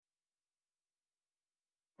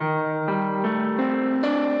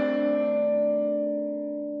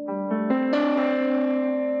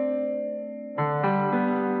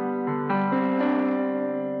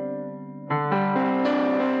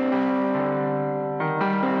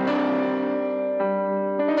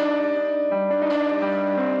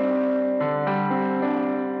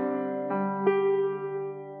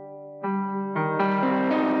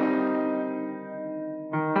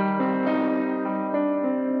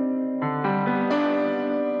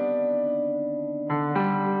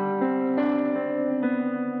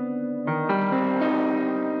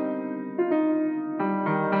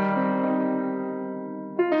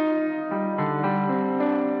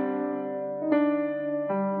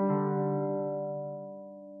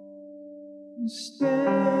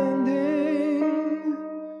Standing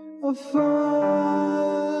afar,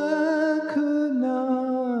 could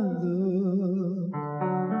not look.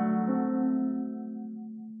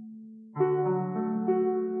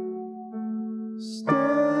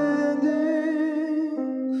 Standing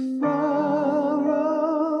far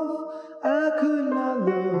off, I could not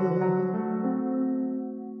look.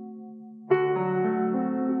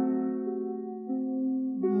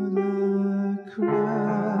 But I cried,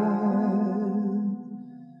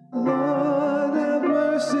 Lord have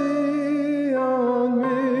mercy on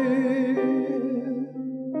me.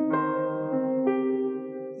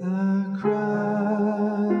 I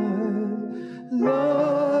cried,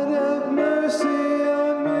 Lord have mercy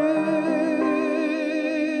on me.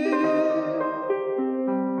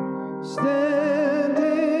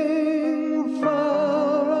 Standing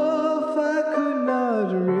far off, I could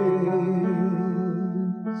not raise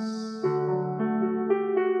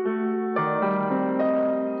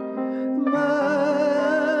my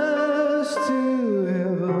eyes to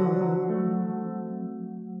heaven.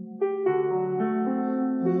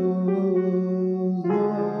 Oh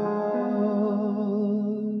Lord,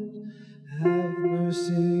 have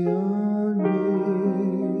mercy on me.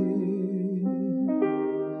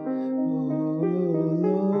 Oh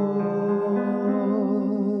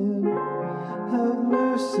Lord, have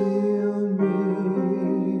mercy on me.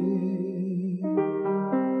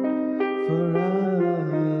 For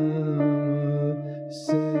I'm a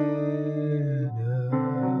sinner.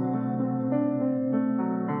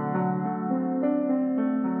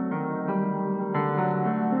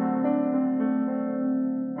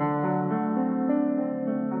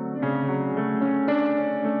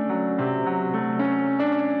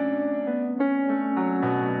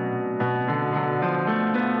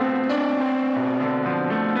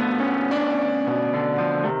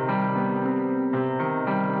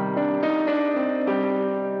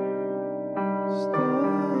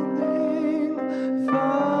 Standing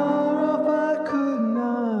far off, I could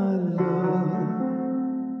not look.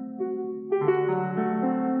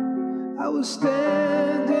 I was standing